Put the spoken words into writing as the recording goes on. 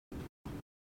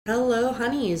Hello,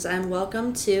 honeys, and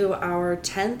welcome to our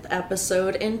 10th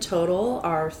episode in total,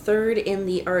 our third in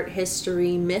the Art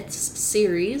History Myths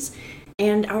series,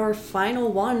 and our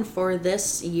final one for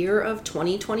this year of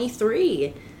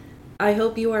 2023. I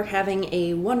hope you are having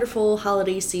a wonderful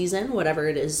holiday season, whatever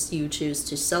it is you choose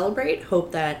to celebrate.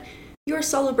 Hope that your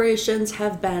celebrations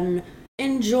have been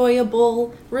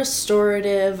enjoyable,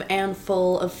 restorative, and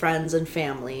full of friends and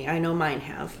family. I know mine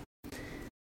have.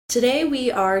 Today we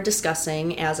are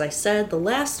discussing, as I said, the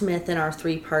last myth in our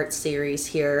three-part series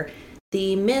here,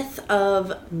 the myth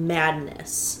of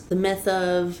madness, the myth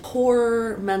of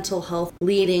poor mental health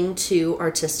leading to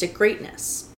artistic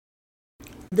greatness.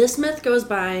 This myth goes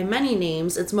by many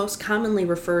names. It's most commonly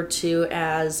referred to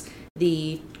as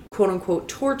the quote-unquote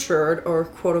tortured or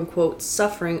quote-unquote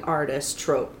suffering artist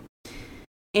trope.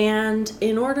 And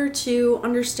in order to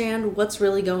understand what's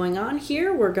really going on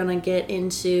here, we're going to get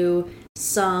into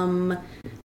some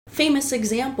famous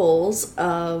examples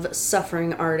of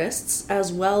suffering artists,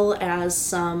 as well as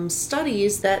some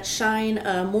studies that shine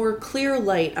a more clear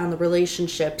light on the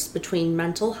relationships between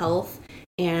mental health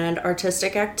and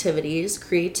artistic activities,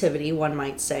 creativity, one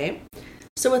might say.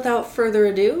 So without further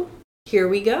ado, here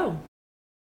we go.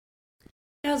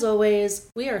 As always,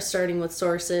 we are starting with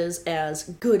sources as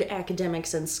good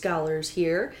academics and scholars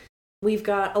here. We've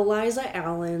got Eliza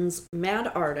Allen's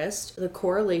Mad Artist, The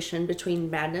Correlation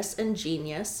Between Madness and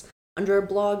Genius, under a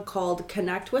blog called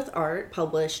Connect with Art,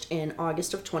 published in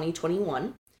August of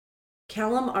 2021.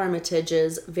 Callum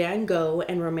Armitage's Van Gogh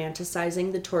and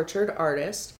Romanticizing the Tortured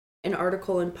Artist, an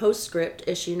article in Postscript,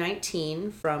 issue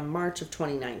 19 from March of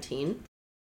 2019.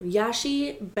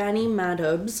 Yashi Bani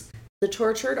Madhub's The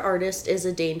Tortured Artist is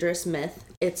a Dangerous Myth.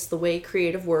 It's the Way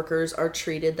Creative Workers Are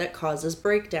Treated That Causes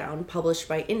Breakdown, published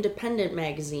by Independent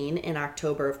Magazine in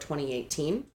October of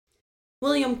 2018.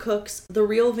 William Cook's The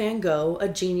Real Van Gogh, A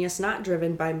Genius Not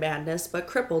Driven by Madness But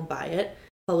Crippled by It,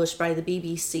 published by the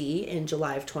BBC in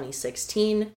July of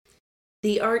 2016.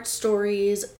 The Art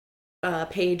Stories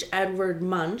page Edward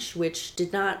Munch, which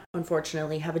did not,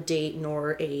 unfortunately, have a date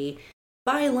nor a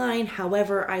byline.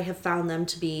 However, I have found them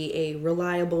to be a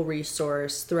reliable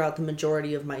resource throughout the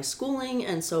majority of my schooling,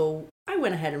 and so I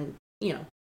went ahead and,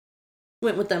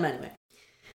 went with them anyway.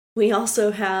 We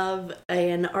also have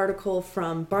an article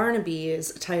from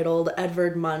Barnaby's titled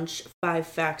Edvard Munch, 5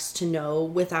 Facts to Know,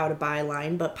 without a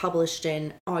byline, but published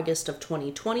in August of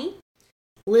 2020.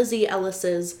 Lizzie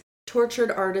Ellis's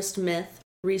Tortured Artist Myth,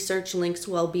 Research Links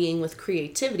Well-Being with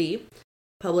Creativity,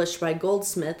 published by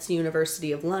Goldsmiths,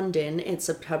 University of London in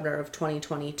September of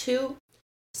 2022.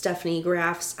 Stephanie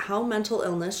Graff's How Mental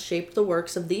Illness Shaped the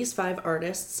Works of These 5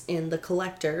 Artists in The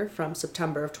Collector from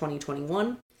September of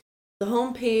 2021. The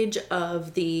homepage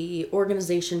of the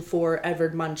organization for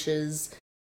Edvard Munch's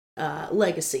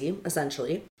legacy,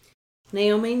 essentially.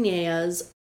 Naomi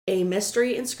Nyea's A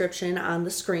Mystery Inscription on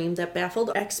the Screen That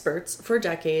Baffled Experts for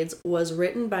Decades was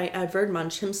written by Edvard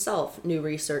Munch himself, new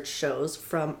research shows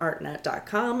from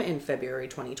artnet.com in February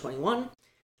 2021.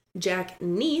 Jack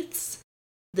Neath's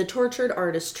The Tortured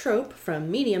Artist Trope from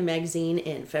Medium magazine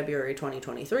in February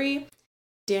 2023.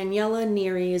 Daniela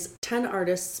Neary's 10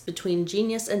 Artists Between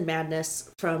Genius and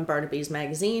Madness from Barnaby's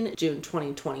magazine, June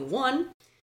 2021.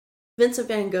 Vincent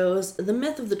van Gogh's The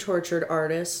Myth of the Tortured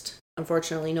Artist,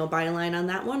 unfortunately no byline on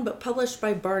that one, but published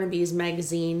by Barnaby's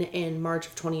magazine in March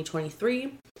of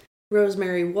 2023.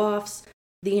 Rosemary Woff's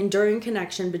The Enduring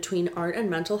Connection Between Art and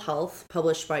Mental Health,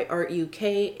 published by Art UK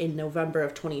in November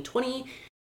of 2020.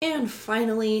 And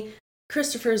finally,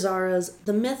 Christopher Zara's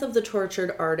The Myth of the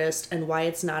Tortured Artist and Why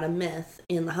It's Not a Myth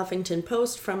in the Huffington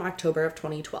Post from October of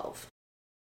 2012.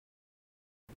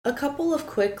 A couple of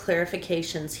quick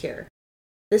clarifications here.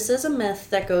 This is a myth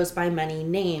that goes by many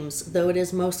names, though it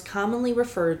is most commonly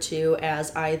referred to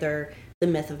as either the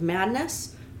myth of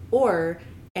madness or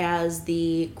as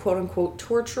the quote-unquote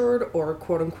tortured or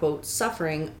quote-unquote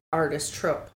suffering artist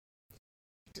trope.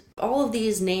 All of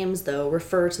these names, though,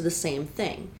 refer to the same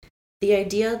thing: the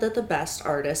idea that the best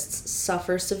artists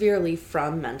suffer severely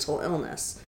from mental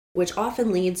illness, which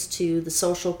often leads to the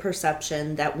social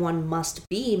perception that one must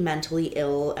be mentally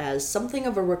ill as something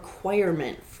of a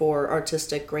requirement for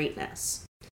artistic greatness.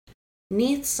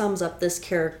 Neath sums up this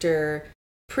character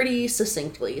pretty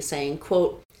succinctly, saying,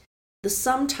 quote, "The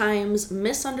sometimes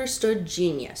misunderstood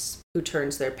genius who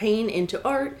turns their pain into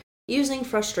art, using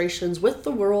frustrations with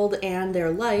the world and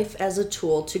their life as a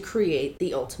tool to create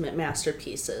the ultimate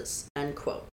masterpieces," end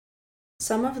quote.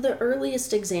 Some of the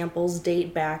earliest examples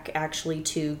date back actually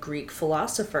to Greek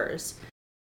philosophers.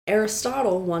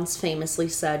 Aristotle once famously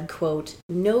said, quote,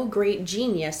 "No great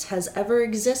genius has ever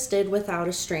existed without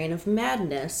a strain of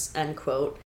madness," end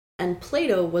quote, and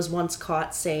Plato was once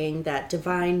caught saying that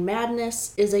divine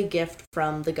madness is a gift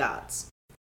from the gods.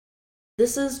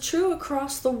 This is true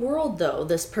across the world, though,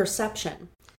 this perception.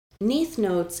 Neith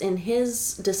notes in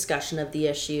his discussion of the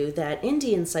issue that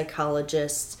Indian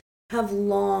psychologists have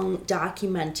long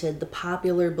documented the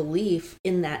popular belief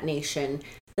in that nation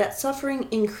that suffering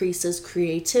increases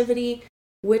creativity,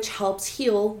 which helps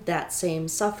heal that same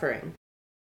suffering.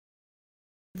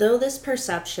 Though this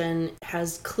perception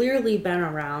has clearly been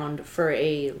around for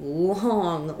a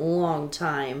long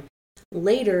time,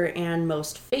 later and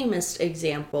most famous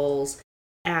examples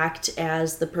act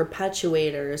as the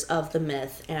perpetuators of the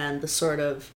myth and the sort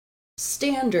of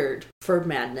standard for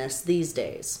madness these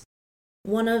days.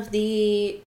 One of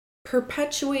the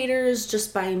perpetuators,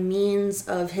 just by means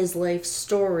of his life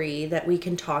story that we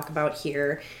can talk about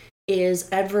here, is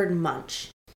Edvard Munch.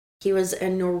 He was a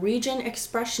Norwegian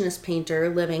expressionist painter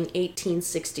living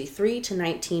 1863 to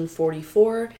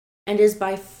 1944 and is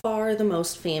by far the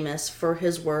most famous for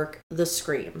his work, The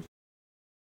Scream.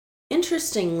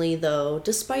 Interestingly, though,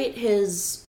 despite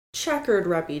his checkered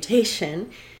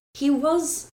reputation, he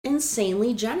was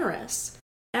insanely generous.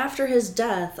 After his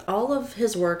death, all of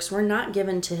his works were not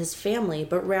given to his family,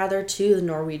 but rather to the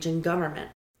Norwegian government,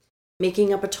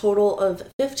 making up a total of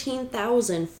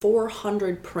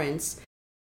 15,400 prints,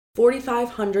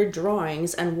 4,500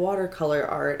 drawings and watercolor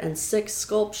art, and 6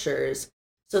 sculptures.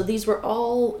 So these were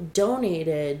all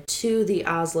donated to the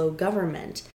Oslo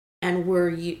government and were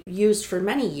used for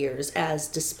many years as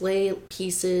display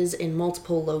pieces in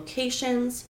multiple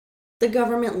locations. The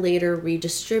government later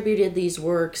redistributed these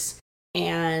works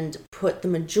and put the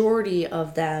majority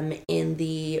of them in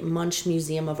the Munch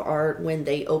Museum of Art when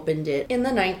they opened it in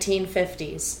the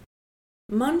 1950s.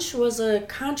 Munch was a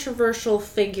controversial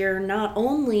figure not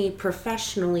only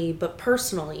professionally but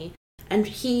personally, and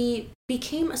he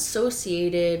became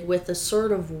associated with a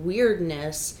sort of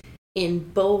weirdness in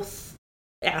both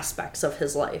aspects of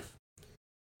his life.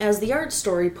 As the art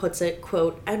story puts it,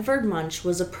 quote, Edvard Munch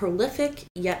was a prolific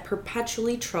yet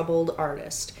perpetually troubled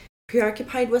artist,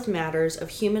 preoccupied with matters of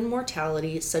human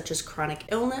mortality such as chronic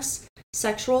illness,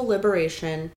 sexual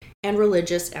liberation, and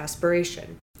religious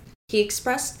aspiration. He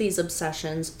expressed these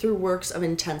obsessions through works of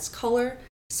intense color,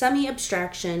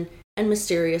 semi-abstraction, and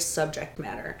mysterious subject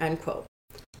matter, end quote.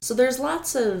 So there's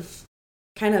lots of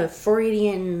kind of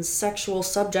Freudian sexual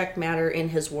subject matter in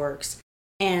his works,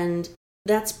 and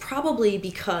that's probably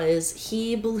because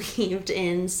he believed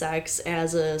in sex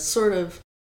as a sort of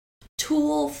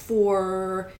tool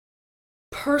for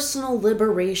personal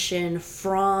liberation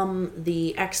from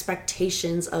the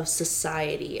expectations of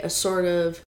society, a sort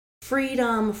of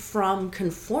freedom from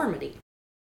conformity.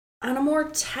 On a more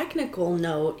technical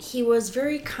note, he was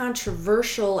very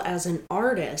controversial as an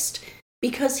artist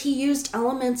because he used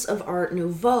elements of Art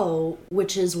Nouveau,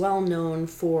 which is well known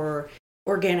for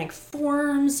organic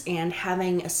forms and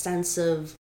having a sense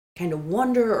of kind of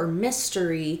wonder or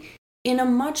mystery in a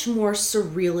much more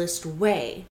surrealist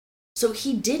way. So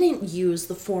he didn't use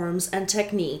the forms and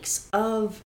techniques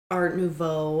of Art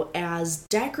Nouveau as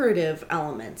decorative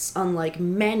elements, unlike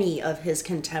many of his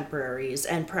contemporaries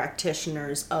and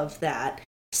practitioners of that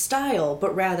style,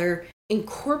 but rather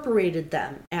incorporated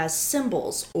them as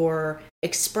symbols or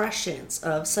expressions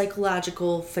of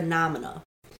psychological phenomena.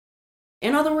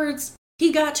 In other words,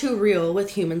 he got too real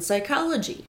with human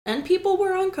psychology, and people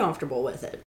were uncomfortable with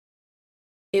it.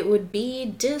 It would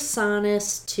be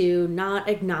dishonest to not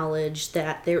acknowledge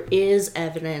that there is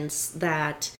evidence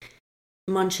that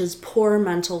Munch's poor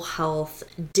mental health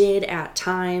did at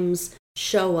times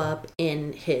show up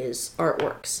in his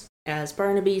artworks. As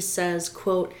Barnaby says,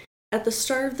 quote, at the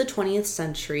start of the 20th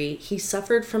century, he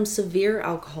suffered from severe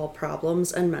alcohol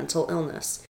problems and mental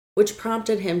illness, which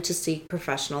prompted him to seek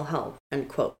professional help, end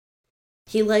quote.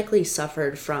 He likely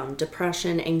suffered from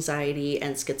depression, anxiety,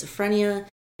 and schizophrenia,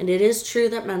 and it is true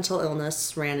that mental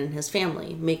illness ran in his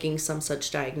family, making some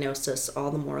such diagnosis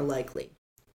all the more likely.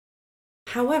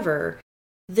 However,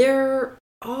 there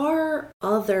are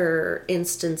other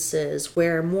instances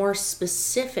where more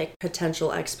specific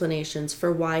potential explanations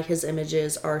for why his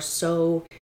images are so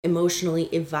emotionally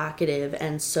evocative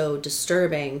and so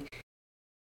disturbing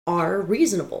are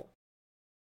reasonable.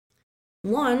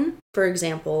 One, for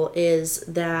example, is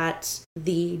that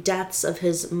the deaths of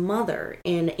his mother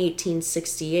in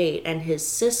 1868 and his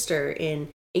sister in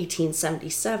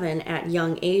 1877 at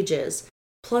young ages,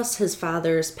 plus his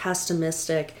father's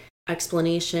pessimistic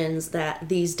explanations that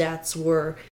these deaths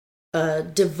were a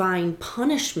divine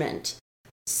punishment,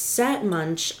 set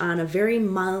Munch on a very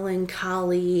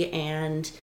melancholy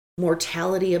and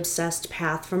mortality-obsessed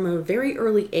path from a very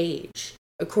early age,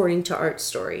 according to Art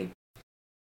Story.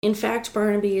 In fact,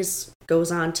 Barnaby's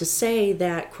goes on to say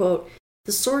that, quote,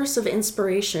 the source of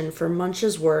inspiration for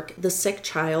Munch's work, The Sick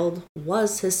Child,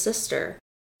 was his sister,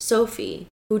 Sophie,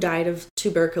 who died of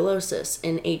tuberculosis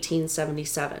in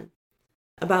 1877.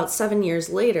 About 7 years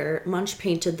later, Munch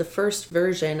painted the first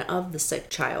version of The Sick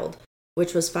Child,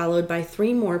 which was followed by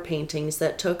 3 more paintings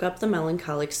that took up the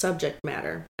melancholic subject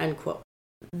matter, end quote.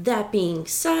 That being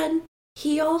said,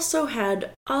 he also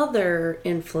had other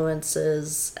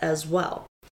influences as well.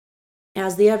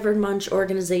 As the Edvard Munch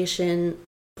organization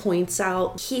points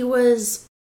out, he was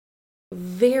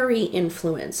very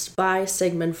influenced by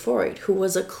Sigmund Freud, who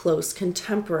was a close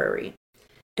contemporary.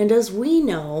 And as we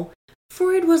know,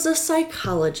 Freud was a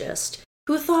psychologist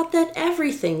who thought that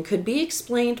everything could be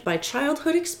explained by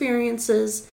childhood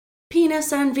experiences,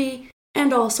 penis envy,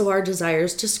 and also our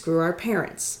desires to screw our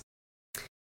parents.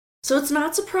 So it's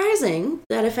not surprising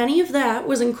that if any of that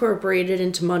was incorporated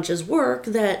into Munch's work,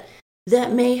 that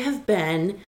may have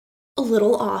been a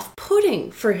little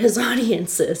off-putting for his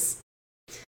audiences.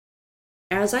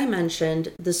 As I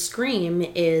mentioned, The Scream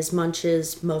is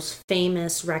Munch's most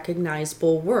famous,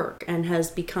 recognizable work and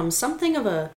has become something of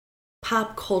a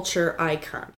pop culture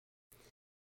icon.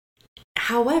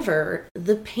 However,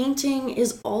 the painting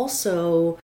is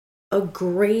also a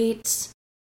great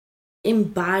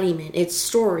embodiment. Its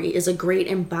story is a great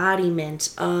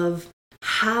embodiment of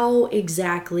how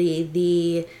exactly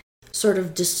the sort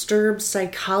of disturbed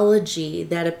psychology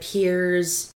that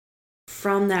appears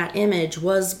from that image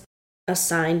was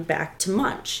assigned back to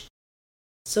Munch.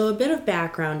 So a bit of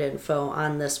background info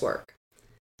on this work.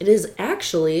 It is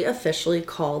actually officially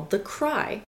called The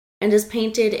Cry and is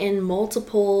painted in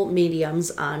multiple mediums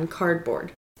on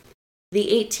cardboard. The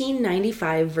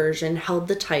 1895 version held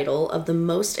the title of the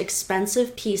most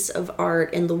expensive piece of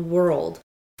art in the world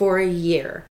for a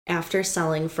year after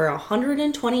selling for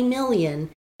 $120 million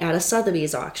at a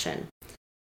Sotheby's auction.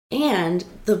 And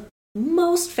the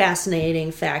most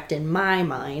fascinating fact in my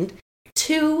mind,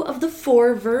 2 of the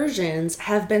 4 versions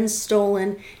have been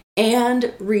stolen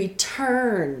and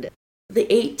returned. The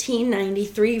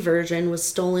 1893 version was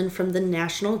stolen from the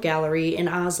National Gallery in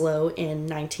Oslo in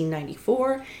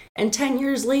 1994, and 10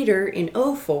 years later, in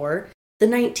 2004, the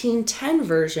 1910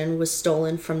 version was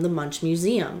stolen from the Munch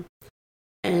Museum.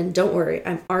 And don't worry,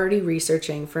 I'm already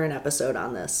researching for an episode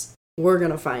on this. We're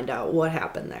going to find out what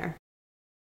happened there.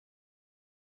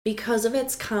 Because of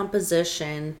its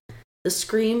composition, The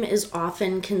Scream is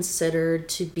often considered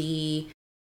to be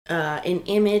an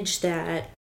image that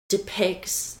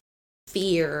depicts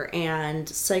fear and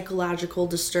psychological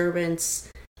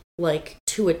disturbance like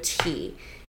to a T.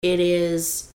 It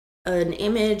is an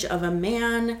image of a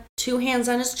man, 2 hands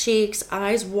on his cheeks,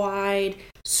 eyes wide,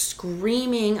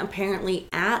 screaming apparently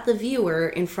at the viewer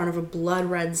in front of a blood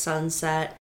red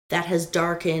sunset that has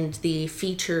darkened the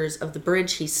features of the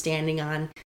bridge he's standing on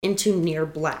into near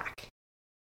black.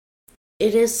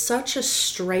 It is such a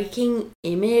striking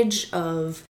image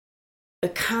of a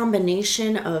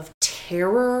combination of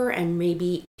terror and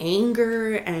maybe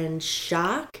anger and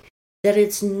shock that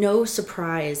it's no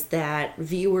surprise that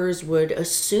viewers would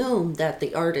assume that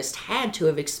the artist had to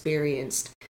have experienced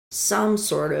some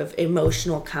sort of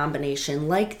emotional combination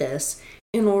like this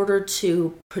in order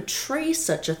to portray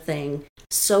such a thing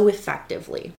so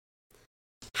effectively.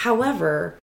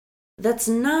 However, that's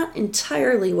not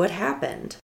entirely what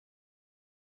happened.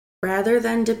 Rather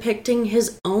than depicting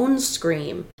his own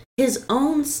scream, his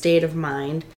own state of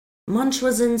mind, Munch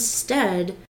was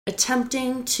instead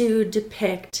attempting to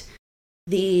depict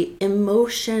the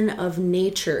emotion of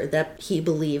nature that he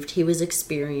believed he was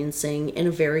experiencing in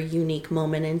a very unique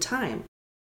moment in time.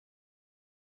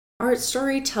 Art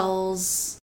Story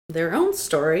tells their own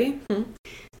story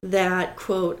that,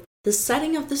 quote, the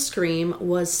setting of the scream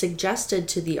was suggested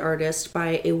to the artist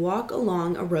by a walk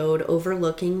along a road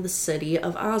overlooking the city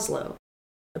of Oslo.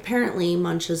 Apparently,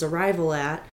 Munch's arrival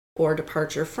at, or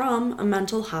departure from, a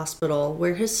mental hospital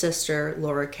where his sister,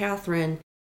 Laura Catherine,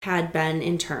 had been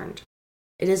interned.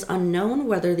 It is unknown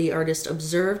whether the artist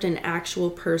observed an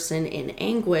actual person in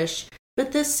anguish,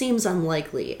 but this seems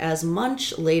unlikely, as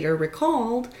Munch later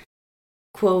recalled,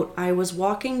 quote, I was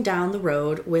walking down the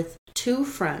road with 2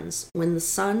 friends when the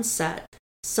sun set.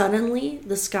 Suddenly,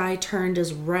 the sky turned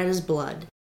as red as blood.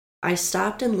 I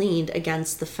stopped and leaned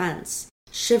against the fence,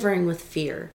 shivering with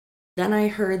fear. Then I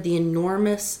heard the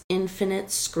enormous,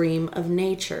 infinite scream of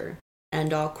nature.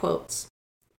 End all quotes.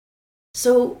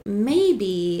 So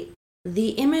maybe the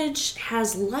image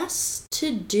has less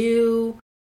to do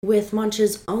with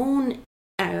Munch's own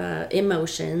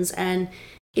emotions and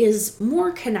is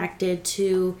more connected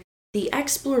to the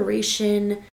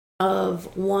exploration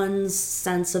of one's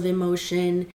sense of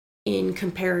emotion in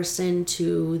comparison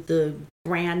to the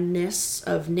grandness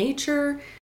of nature,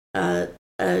 a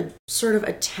sort of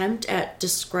attempt at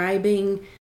describing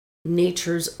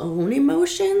nature's own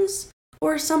emotions,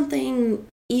 or something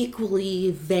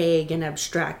equally vague and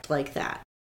abstract like that.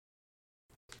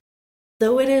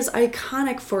 Though it is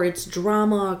iconic for its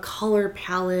drama, color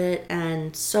palette,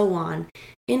 and so on,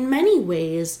 in many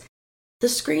ways, the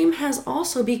Scream has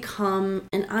also become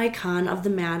an icon of the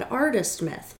mad artist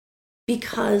myth,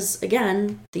 because,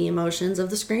 again, the emotions of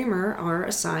the screamer are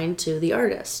assigned to the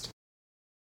artist.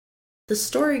 The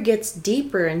story gets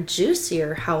deeper and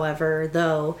juicier, however,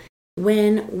 though,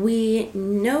 when we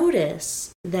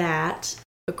notice that,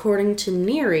 according to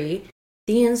Neary,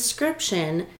 the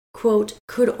inscription, quote,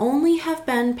 could only have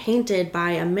been painted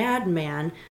by a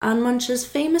madman on Munch's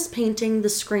famous painting The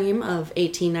Scream of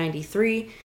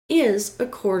 1893 is,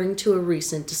 according to a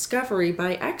recent discovery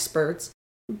by experts,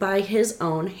 by his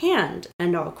own hand,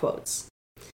 end all quotes.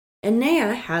 And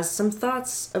Naya has some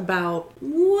thoughts about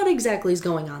what exactly is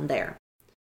going on there.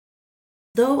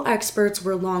 Though experts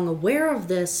were long aware of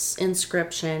this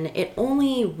inscription, it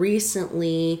only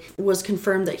recently was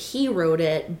confirmed that he wrote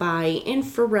it by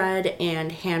infrared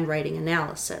and handwriting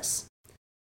analysis.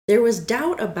 There was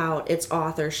doubt about its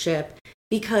authorship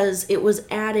because it was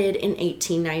added in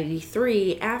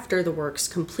 1893 after the work's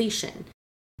completion,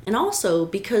 and also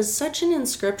because such an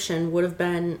inscription would have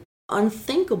been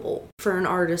unthinkable for an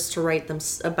artist to write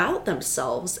about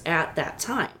themselves at that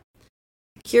time.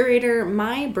 Curator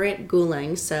Mai-Britt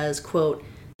Guling says, quote,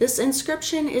 this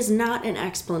inscription is not an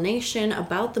explanation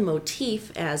about the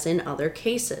motif as in other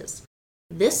cases.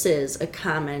 This is a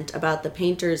comment about the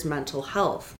painter's mental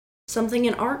health, something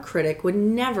an art critic would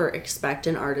never expect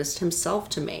an artist himself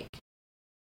to make.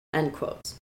 End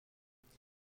quote.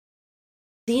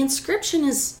 The inscription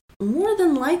is more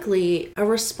than likely a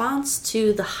response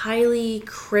to the highly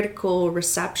critical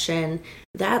reception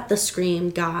that The Scream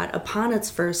got upon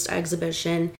its first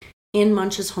exhibition in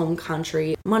Munch's home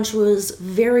country. Munch was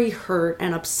very hurt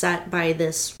and upset by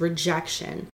this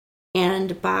rejection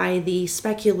and by the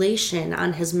speculation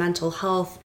on his mental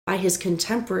health by his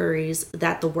contemporaries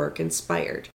that the work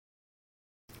inspired.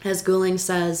 As Guling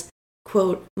says,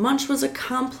 quote, Munch was a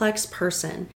complex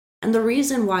person, and the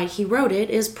reason why he wrote it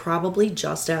is probably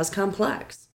just as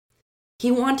complex.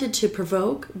 He wanted to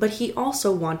provoke, but he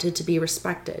also wanted to be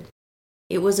respected.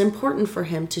 It was important for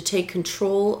him to take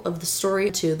control of the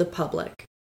story to the public.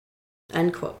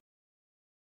 End quote.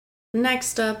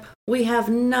 Next up, we have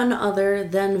none other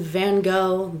than Van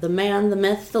Gogh, the man, the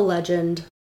myth, the legend.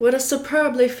 What a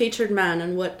superbly featured man,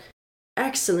 and what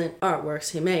excellent artworks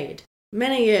he made.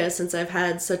 Many years since I've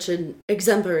had such an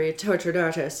exemplary tortured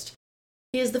artist.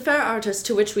 He is the fair artist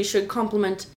to which we should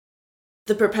compliment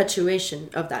the perpetuation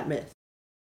of that myth.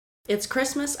 It's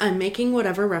Christmas, I'm making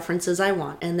whatever references I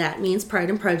want, and that means Pride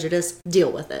and Prejudice,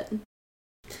 deal with it.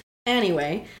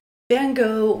 Anyway, Van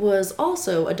Gogh was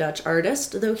also a Dutch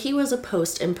artist, though he was a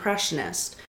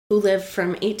post-impressionist, who lived from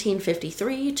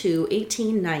 1853 to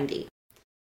 1890.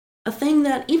 A thing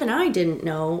that even I didn't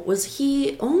know was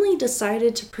he only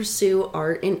decided to pursue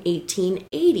art in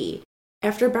 1880,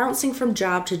 after bouncing from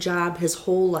job to job his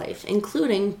whole life,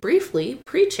 including, briefly,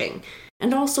 preaching,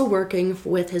 and also working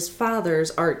with his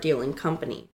father's art dealing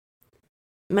company.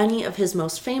 Many of his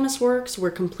most famous works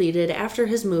were completed after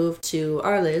his move to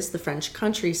Arles, the French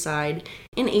countryside,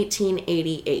 in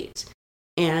 1888,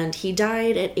 and he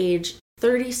died at age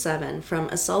 37 from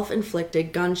a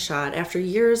self-inflicted gunshot after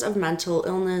years of mental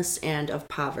illness and of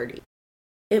poverty.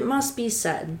 It must be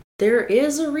said, there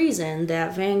is a reason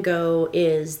that Van Gogh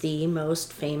is the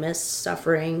most famous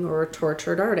suffering or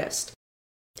tortured artist.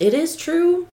 It is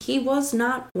true, he was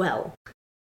not well.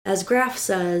 As Graff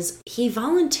says, he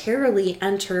voluntarily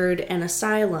entered an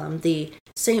asylum, the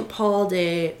St. Paul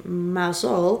de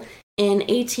Mausole, in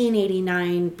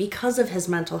 1889 because of his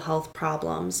mental health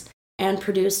problems, and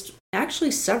produced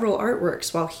actually several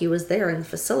artworks while he was there in the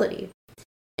facility.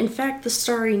 In fact, The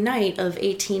Starry Night of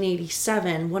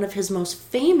 1887, one of his most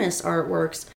famous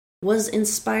artworks, was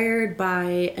inspired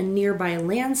by a nearby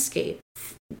landscape,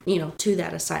 to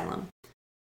that asylum.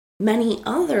 Many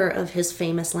other of his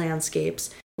famous landscapes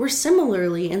were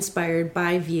similarly inspired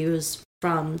by views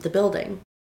from the building.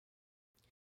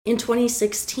 In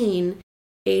 2016,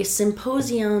 a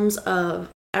symposium of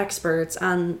experts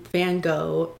on Van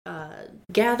Gogh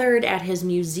gathered at his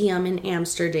museum in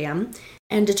Amsterdam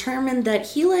and determined that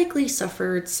he likely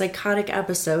suffered psychotic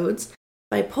episodes,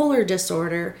 bipolar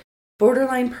disorder,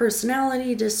 borderline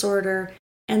personality disorder,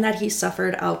 and that he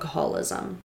suffered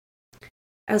alcoholism.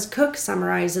 As Cook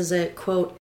summarizes it,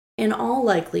 quote, in all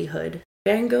likelihood,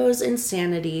 Van Gogh's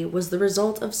insanity was the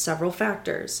result of several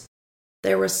factors.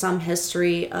 There was some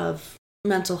history of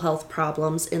mental health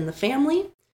problems in the family.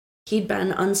 He'd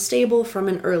been unstable from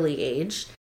an early age.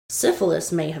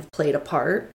 Syphilis may have played a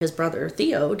part. His brother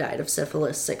Theo died of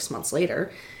syphilis 6 months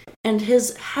later. And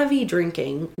his heavy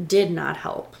drinking did not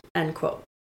help, end quote.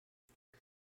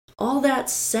 All that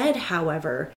said,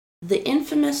 however, the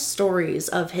infamous stories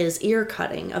of his ear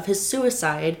cutting, of his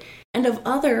suicide, and of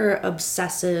other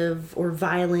obsessive or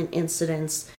violent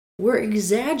incidents were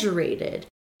exaggerated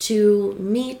to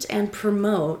meet and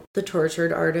promote the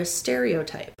tortured artist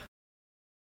stereotype.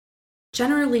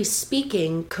 Generally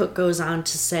speaking, Cook goes on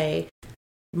to say,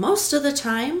 most of the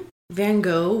time, Van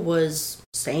Gogh was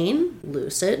sane,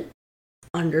 lucid,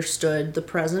 understood the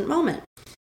present moment.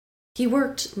 He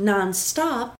worked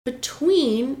nonstop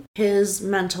between his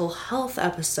mental health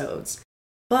episodes,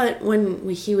 but when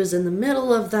he was in the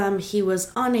middle of them, he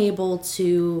was unable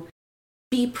to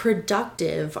be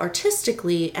productive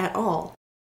artistically at all.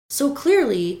 So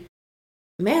clearly,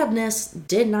 madness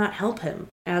did not help him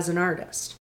as an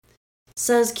artist.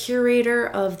 Says curator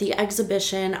of the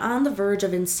exhibition On the Verge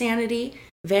of Insanity,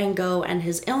 Van Gogh and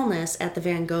His Illness at the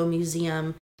Van Gogh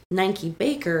Museum, Nike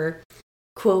Baker,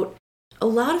 quote, a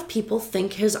lot of people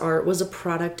think his art was a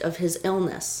product of his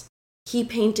illness. He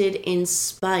painted in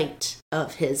spite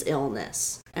of his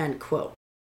illness, end quote.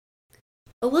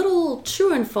 A little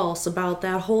true and false about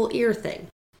that whole ear thing.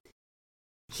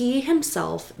 He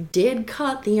himself did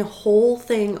cut the whole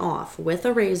thing off with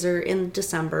a razor in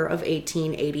December of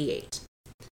 1888.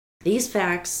 These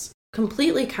facts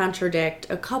completely contradict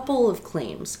a couple of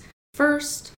claims.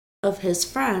 First, of his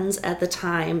friends at the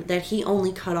time that he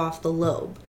only cut off the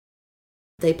lobe.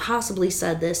 They possibly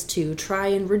said this to try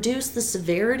and reduce the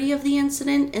severity of the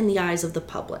incident in the eyes of the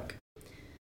public.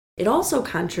 It also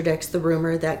contradicts the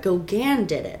rumor that Gauguin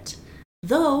did it,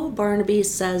 though Barnaby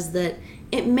says that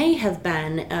it may have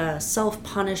been a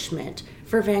self-punishment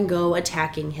for Van Gogh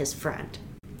attacking his friend.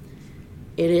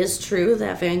 It is true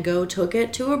that Van Gogh took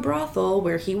it to a brothel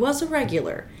where he was a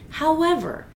regular.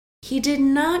 However, he did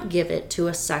not give it to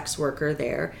a sex worker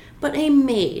there, but a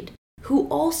maid who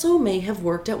also may have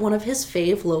worked at one of his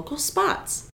fave local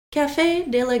spots, Café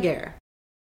de la Guerre.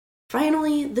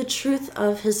 Finally, the truth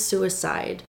of his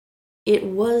suicide. It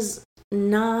was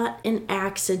not an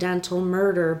accidental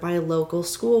murder by local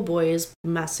schoolboys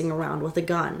messing around with a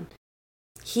gun.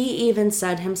 He even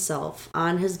said himself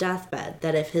on his deathbed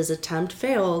that if his attempt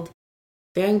failed,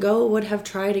 Van Gogh would have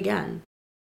tried again.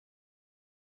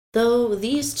 Though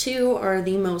these two are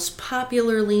the most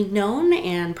popularly known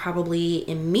and probably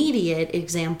immediate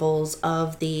examples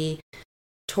of the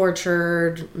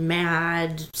tortured,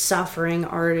 mad, suffering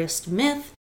artist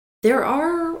myth, there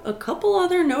are a couple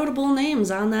other notable names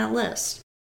on that list.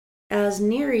 As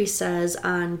Neri says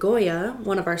on Goya,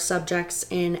 one of our subjects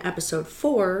in episode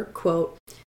 4, quote,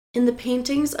 in the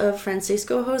paintings of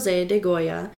Francisco José de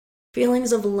Goya,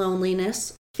 feelings of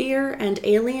loneliness, fear, and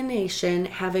alienation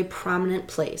have a prominent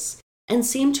place and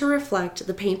seem to reflect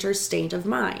the painter's state of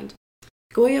mind.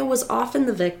 Goya was often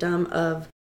the victim of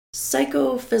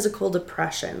psychophysical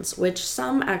depressions, which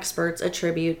some experts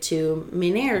attribute to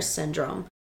Meniere's syndrome,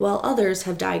 while others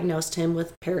have diagnosed him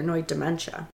with paranoid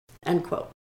dementia, end quote.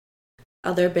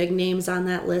 Other big names on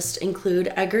that list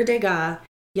include Edgar Degas,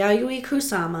 Yayoi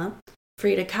Kusama,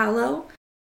 Frida Kahlo,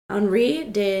 Henri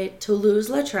de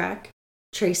Toulouse-Lautrec,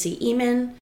 Tracy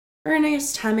Emin,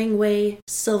 Ernest Hemingway,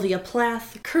 Sylvia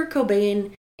Plath, Kurt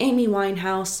Cobain, Amy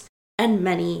Winehouse, and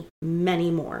many, many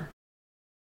more.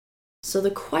 So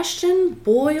the question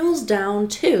boils down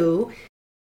to,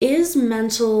 is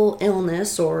mental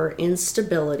illness or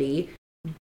instability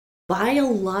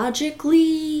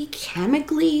biologically,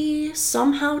 chemically,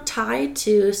 somehow tied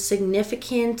to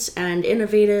significant and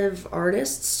innovative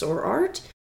artists or art?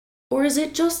 Or is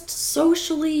it just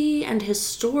socially and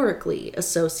historically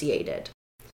associated?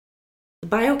 The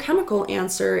biochemical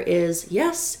answer is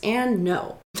yes and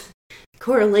no.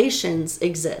 Correlations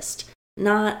exist,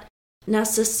 not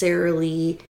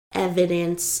necessarily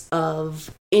evidence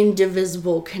of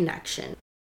indivisible connection.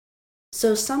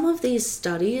 So some of these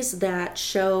studies that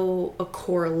show a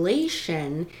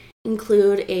correlation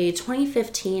include a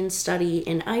 2015 study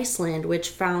in Iceland which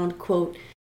found, quote,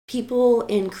 people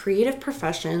in creative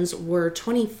professions were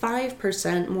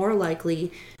 25% more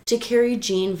likely to carry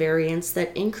gene variants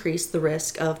that increase the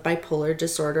risk of bipolar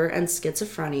disorder and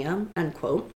schizophrenia, end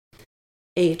quote.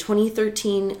 A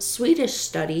 2013 Swedish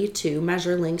study to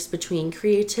measure links between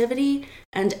creativity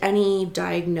and any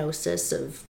diagnosis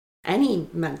of any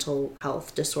mental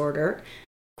health disorder,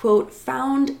 quote,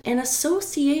 found an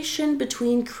association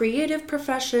between creative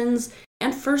professions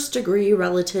and first-degree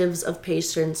relatives of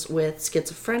patients with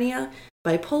schizophrenia,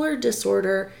 bipolar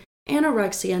disorder,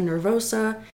 anorexia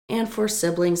nervosa, and for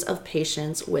siblings of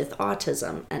patients with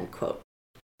autism, end quote.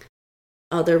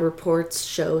 Other reports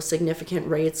show significant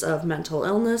rates of mental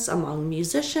illness among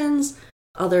musicians.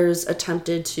 Others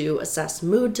attempted to assess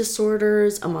mood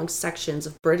disorders among sections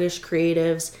of British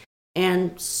creatives,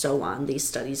 and so on these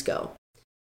studies go.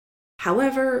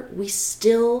 However, we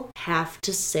still have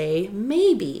to say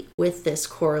maybe with this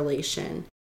correlation,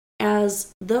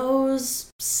 as those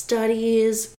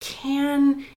studies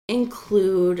can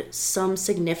include some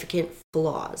significant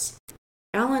flaws.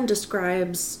 Allen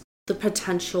describes the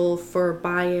potential for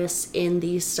bias in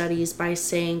these studies by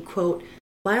saying, quote,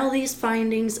 "While these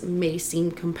findings may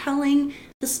seem compelling,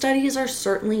 the studies are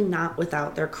certainly not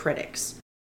without their critics.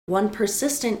 One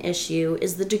persistent issue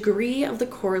is the degree of the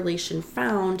correlation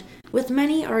found, with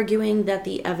many arguing that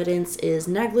the evidence is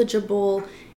negligible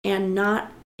and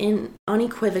not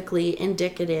unequivocally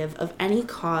indicative of any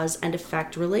cause and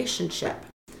effect relationship.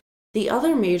 The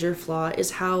other major flaw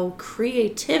is how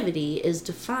creativity is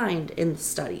defined in the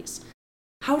studies.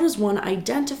 How does one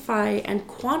identify and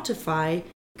quantify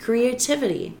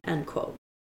creativity?" End quote.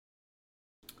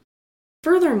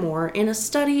 Furthermore, in a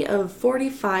study of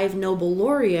 45 Nobel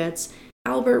laureates,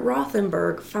 Albert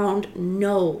Rothenberg found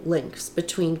no links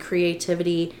between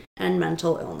creativity and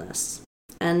mental illness.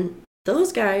 And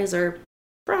those guys are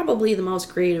probably the most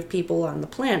creative people on the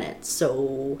planet,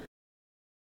 so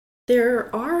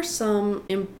there are some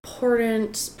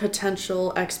important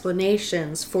potential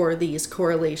explanations for these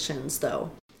correlations,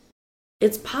 though.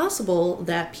 It's possible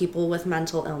that people with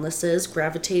mental illnesses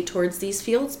gravitate towards these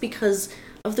fields because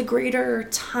of the greater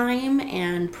time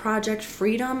and project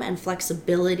freedom and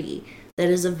flexibility that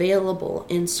is available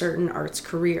in certain arts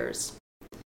careers.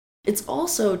 It's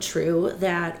also true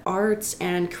that arts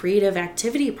and creative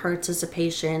activity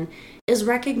participation is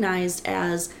recognized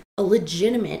as a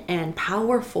legitimate and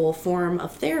powerful form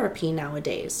of therapy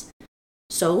nowadays.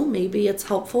 So maybe it's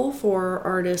helpful for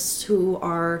artists who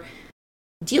are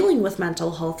dealing with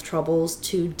mental health troubles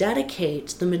to dedicate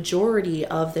the majority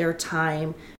of their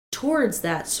time towards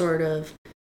that sort of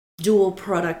dual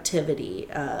productivity,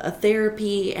 a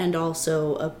therapy and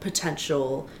also a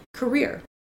potential career.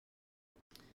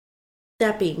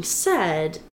 That being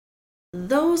said,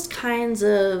 those kinds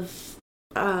of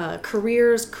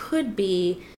careers could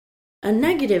be a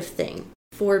negative thing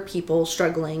for people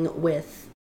struggling with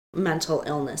mental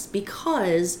illness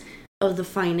because of the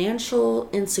financial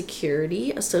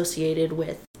insecurity associated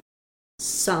with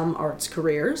some arts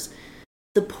careers,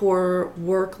 the poor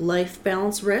work-life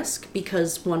balance risk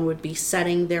because one would be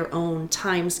setting their own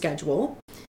time schedule,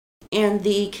 and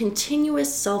the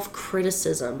continuous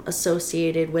self-criticism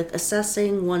associated with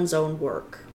assessing one's own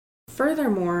work.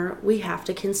 Furthermore, we have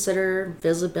to consider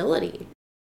visibility.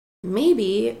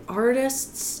 Maybe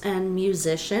artists and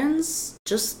musicians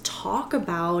just talk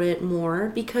about it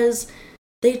more because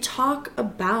they talk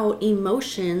about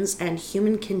emotions and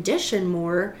human condition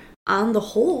more on the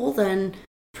whole than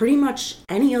pretty much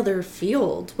any other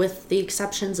field, with the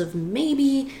exceptions of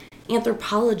maybe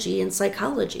anthropology and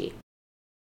psychology.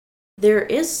 There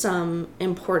is some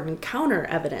important counter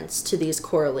evidence to these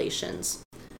correlations.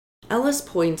 Ellis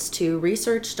points to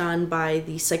research done by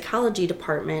the psychology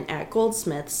department at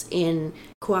Goldsmiths in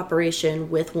cooperation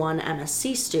with one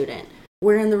MSc student,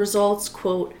 wherein the results,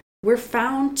 quote, "were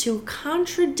found to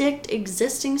contradict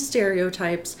existing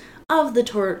stereotypes of the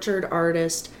tortured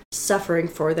artist suffering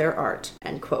for their art,"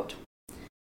 end quote.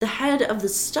 The head of the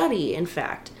study, in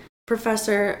fact,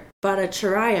 Professor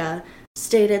Bhattacharya,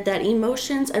 stated that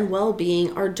emotions and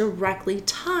well-being are directly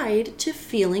tied to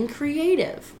feeling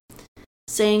creative,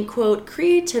 saying, quote,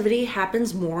 "creativity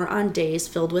happens more on days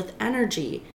filled with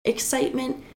energy,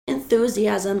 excitement,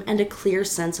 enthusiasm, and a clear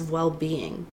sense of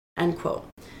well-being," end quote.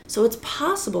 So it's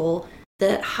possible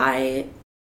that high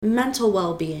mental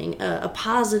well-being, a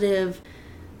positive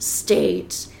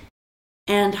state,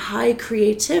 and high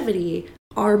creativity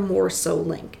are more so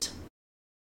linked.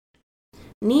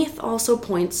 Neith also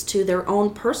points to their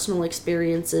own personal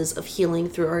experiences of healing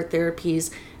through art therapies,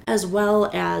 as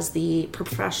well as the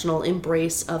professional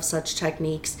embrace of such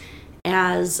techniques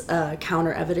as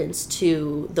counter evidence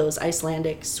to those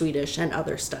Icelandic, Swedish, and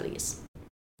other studies.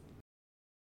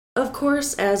 Of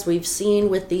course, as we've seen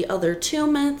with the other two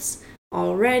myths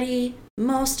already,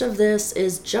 most of this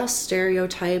is just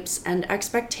stereotypes and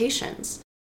expectations.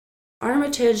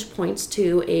 Armitage points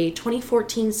to a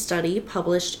 2014 study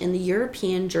published in the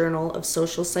European Journal of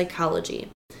Social Psychology,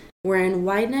 wherein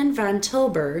Wijnand van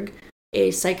Tilburg, a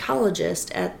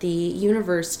psychologist at the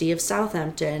University of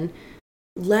Southampton,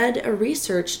 led a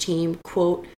research team,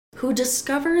 quote, who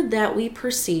discovered that we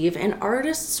perceive an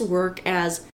artist's work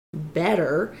as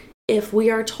better if we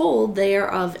are told they are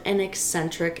of an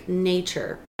eccentric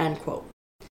nature, end quote.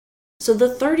 So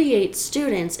the 38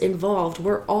 students involved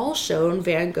were all shown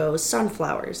Van Gogh's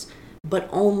sunflowers, but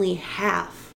only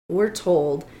half were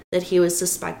told that he was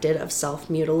suspected of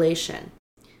self-mutilation.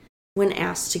 When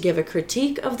asked to give a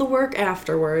critique of the work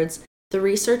afterwards, the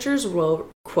researchers wrote,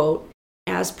 quote,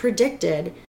 "As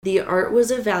predicted, the art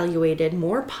was evaluated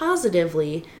more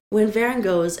positively when Van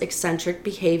Gogh's eccentric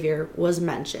behavior was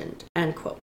mentioned," end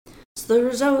quote. So the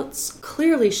results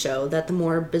clearly show that the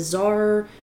more bizarre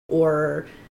or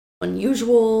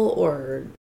unusual or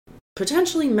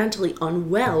potentially mentally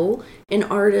unwell an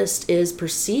artist is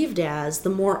perceived as, the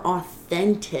more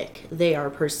authentic they are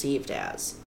perceived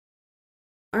as.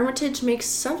 Armitage makes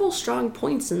several strong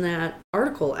points in that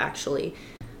article, actually,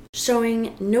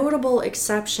 showing notable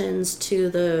exceptions to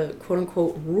the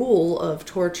quote-unquote rule of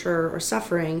torture or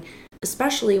suffering,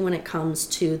 especially when it comes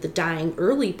to the dying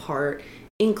early part,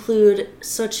 include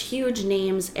such huge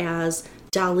names as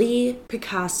Dali,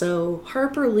 Picasso,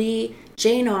 Harper Lee,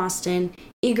 Jane Austen,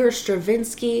 Igor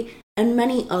Stravinsky, and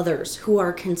many others who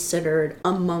are considered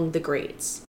among the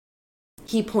greats.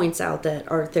 He points out that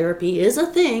art therapy is a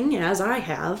thing, as I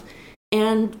have,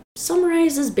 and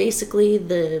summarizes basically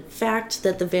the fact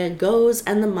that the Van Goghs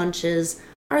and the Munches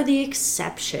are the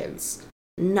exceptions,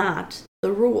 not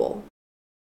the rule.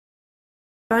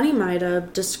 Bonnie Maida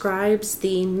describes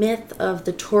the myth of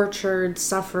the tortured,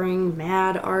 suffering,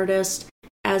 mad artist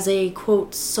as a,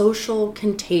 quote, social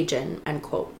contagion, end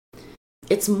quote.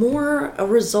 It's more a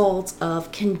result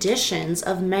of conditions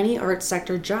of many art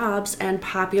sector jobs and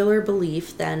popular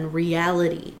belief than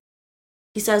reality.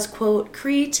 He says, quote,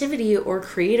 "Creativity or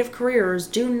creative careers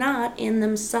do not in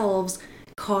themselves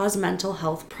cause mental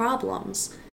health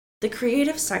problems. The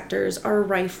creative sectors are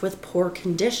rife with poor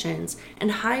conditions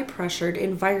and high-pressured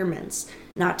environments,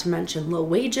 not to mention low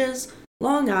wages,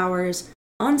 long hours,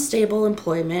 unstable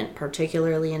employment,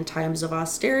 particularly in times of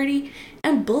austerity,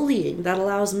 and bullying that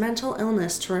allows mental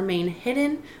illness to remain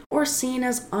hidden or seen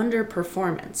as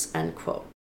underperformance," end quote.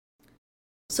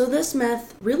 So this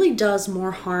myth really does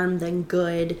more harm than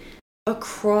good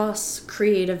across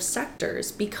creative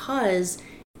sectors because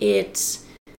it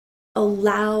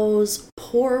allows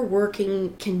poor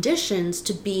working conditions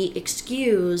to be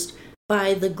excused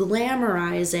by the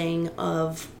glamorizing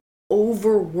of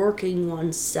overworking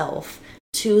oneself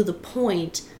to the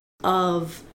point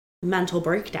of mental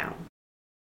breakdown.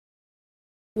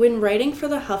 When writing for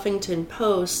the Huffington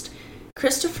Post,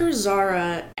 Christopher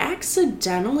Zara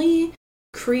accidentally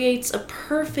creates a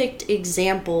perfect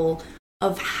example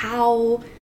of how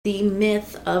the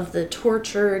myth of the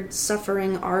tortured,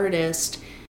 suffering artist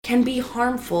can be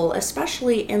harmful,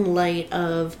 especially in light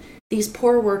of these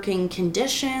poor working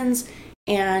conditions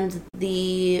and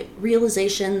the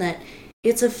realization that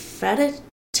it's a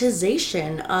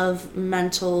fetishization of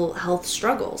mental health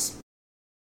struggles.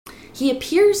 He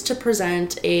appears to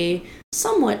present a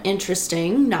somewhat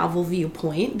interesting, novel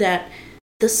viewpoint that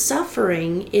the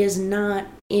suffering is not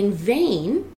in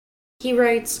vain. He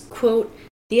writes, quote,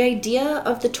 "The idea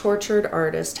of the tortured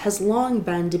artist has long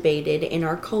been debated in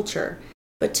our culture,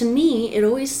 but to me it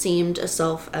always seemed a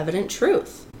self-evident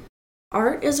truth.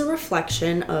 Art is a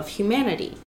reflection of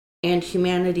humanity, and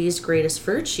humanity's greatest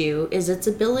virtue is its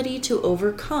ability to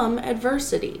overcome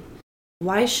adversity.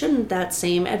 Why shouldn't that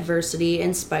same adversity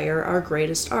inspire our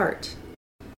greatest art?"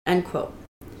 End quote.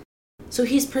 So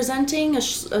he's presenting a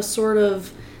sort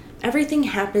of everything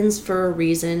happens for a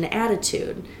reason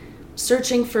attitude,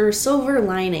 searching for silver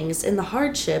linings in the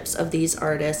hardships of these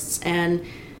artists, and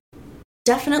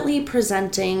definitely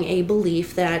presenting a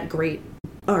belief that great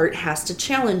art has to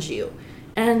challenge you.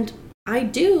 And I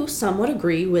do somewhat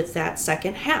agree with that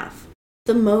second half.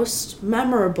 The most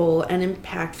memorable and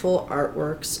impactful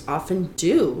artworks often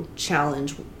do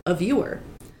challenge a viewer.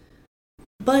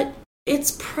 But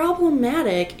it's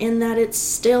problematic in that it's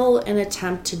still an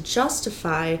attempt to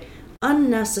justify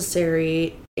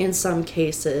unnecessary, in some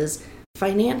cases,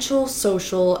 financial,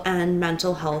 social, and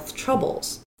mental health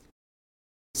troubles.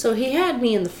 So he had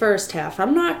me in the first half,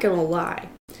 I'm not gonna lie.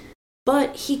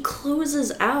 But he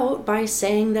closes out by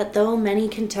saying that though many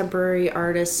contemporary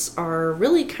artists are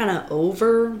really kind of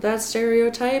over that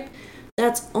stereotype,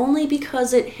 that's only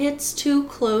because it hits too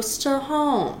close to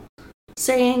home.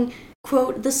 Saying,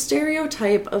 quote, "The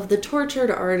stereotype of the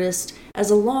tortured artist as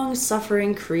a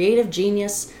long-suffering creative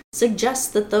genius suggests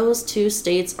that those two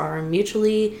states are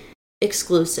mutually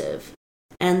exclusive.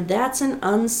 And that's an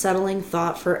unsettling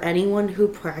thought for anyone who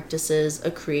practices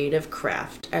a creative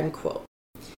craft," end quote.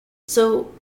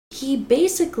 So he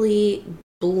basically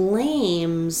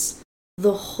blames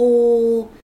the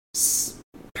whole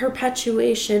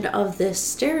perpetuation of this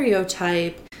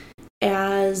stereotype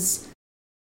as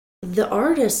the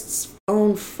artist's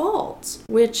own fault,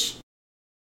 which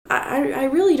I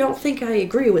really don't think I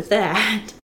agree with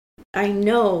that. I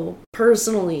know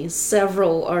personally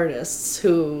several artists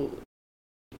who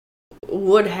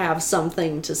would have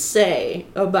something to say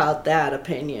about that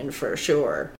opinion for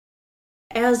sure.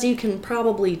 As you can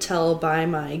probably tell by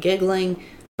my giggling,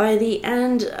 by the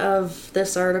end of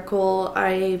this article,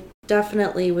 I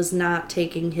definitely was not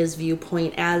taking his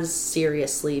viewpoint as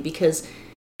seriously because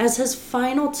as his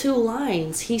final 2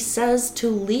 lines, he says to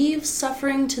leave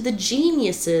suffering to the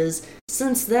geniuses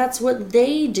since that's what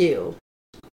they do,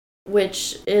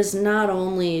 which is not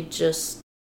only just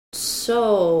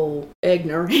so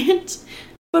ignorant,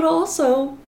 but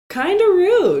also kind of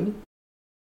rude.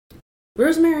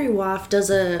 Rosemary Waff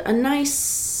does a nice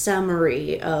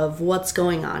summary of what's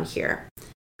going on here.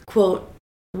 Quote,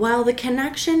 while the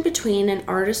connection between an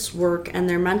artist's work and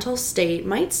their mental state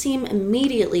might seem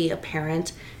immediately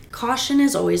apparent, caution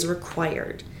is always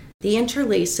required. The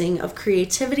interlacing of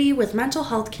creativity with mental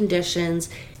health conditions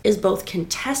is both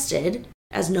contested,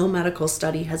 as no medical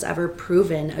study has ever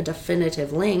proven a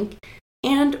definitive link,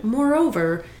 and,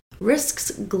 moreover,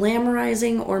 risks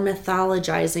glamorizing or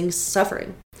mythologizing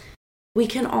suffering. We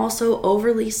can also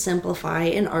overly simplify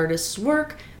an artist's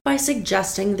work by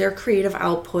suggesting their creative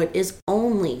output is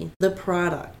only the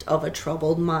product of a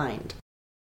troubled mind.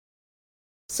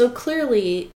 So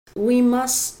clearly, we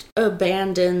must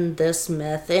abandon this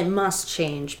myth. It must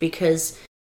change because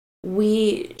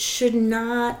we should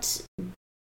not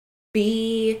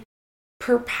be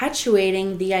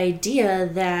perpetuating the idea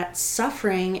that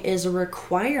suffering is a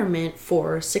requirement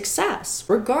for success,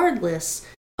 regardless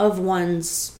of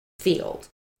one's field.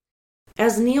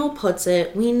 As Neil puts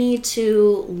it, we need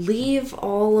to leave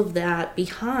all of that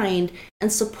behind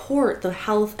and support the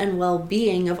health and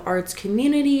well-being of arts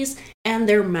communities and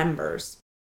their members.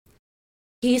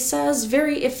 He says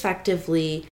very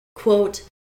effectively, quote,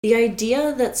 the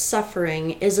idea that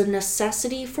suffering is a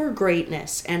necessity for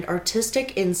greatness and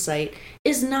artistic insight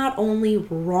is not only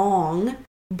wrong,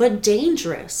 but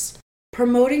dangerous,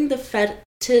 promoting the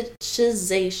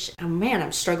fetishization,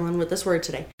 I'm struggling with this word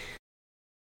today,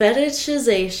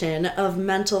 fetishization of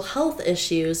mental health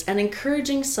issues and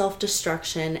encouraging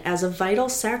self-destruction as a vital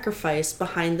sacrifice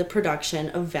behind the production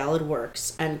of valid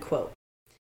works, end quote.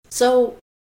 So,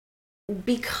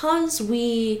 because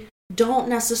we don't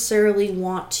necessarily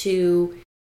want to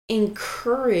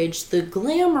encourage the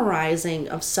glamorizing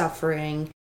of suffering,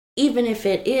 even if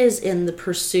it is in the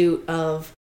pursuit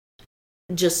of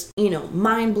just,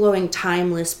 mind-blowing,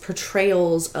 timeless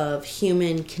portrayals of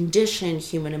human condition,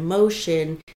 human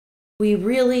emotion, we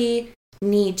really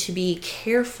need to be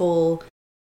careful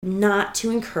not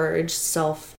to encourage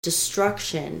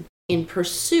self-destruction in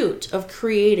pursuit of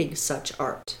creating such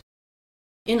art.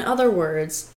 In other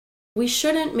words, we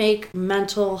shouldn't make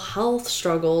mental health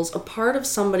struggles a part of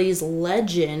somebody's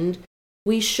legend.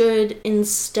 We should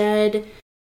instead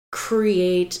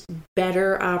create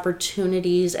better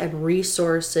opportunities and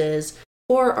resources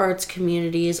for arts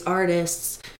communities,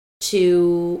 artists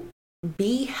to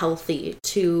be healthy,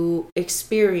 to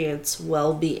experience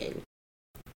well-being.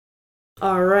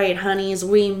 All right, honeys,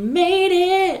 we made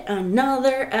it!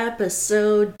 Another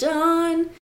episode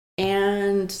done,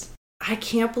 and I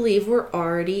can't believe we're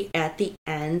already at the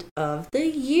end of the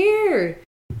year.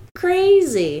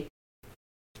 Crazy.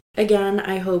 Again,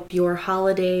 I hope your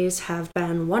holidays have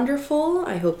been wonderful.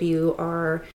 I hope you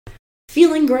are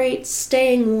feeling great,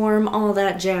 staying warm, all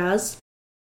that jazz.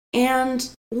 And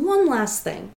one last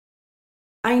thing.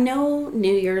 I know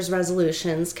New Year's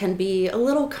resolutions can be a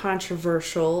little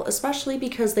controversial, especially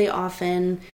because they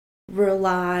often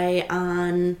rely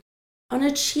on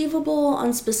unachievable,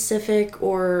 unspecific,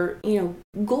 or,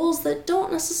 goals that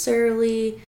don't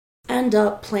necessarily end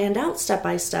up planned out step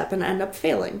by step and end up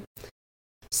failing.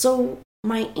 So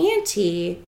my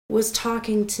auntie was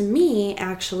talking to me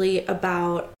actually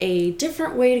about a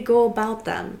different way to go about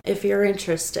them if you're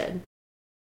interested.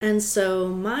 And so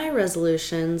my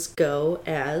resolutions go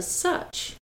as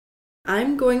such.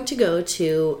 I'm going to go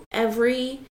to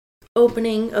every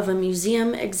opening of a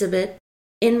museum exhibit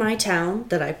in my town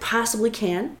that I possibly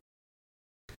can.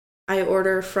 I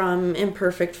order from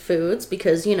Imperfect Foods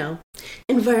because,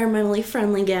 environmentally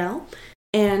friendly gal.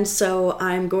 And so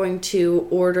I'm going to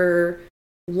order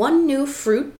one new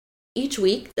fruit each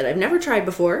week that I've never tried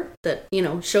before that,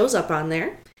 shows up on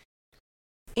there.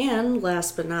 And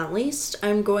last but not least,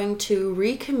 I'm going to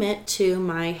recommit to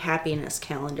my happiness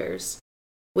calendars,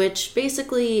 which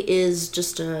basically is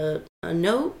just a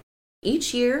note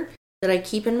each year that I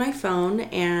keep in my phone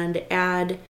and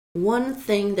add one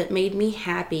thing that made me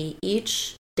happy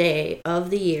each day of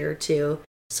the year to.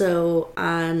 So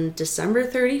on December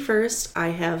 31st, I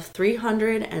have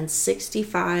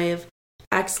 365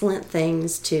 excellent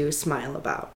things to smile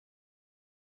about.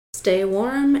 Stay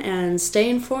warm and stay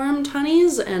informed,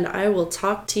 honeys, and I will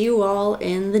talk to you all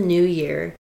in the new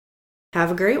year.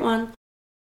 Have a great one.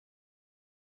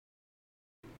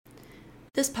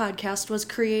 This podcast was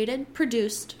created,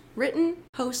 produced, written,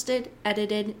 hosted,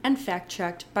 edited, and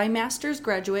fact-checked by Master's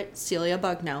graduate Celia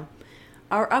Bugno.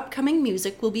 Our upcoming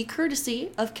music will be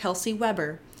courtesy of Kelsey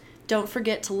Weber. Don't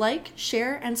forget to like,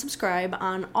 share, and subscribe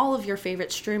on all of your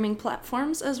favorite streaming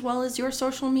platforms as well as your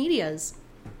social medias.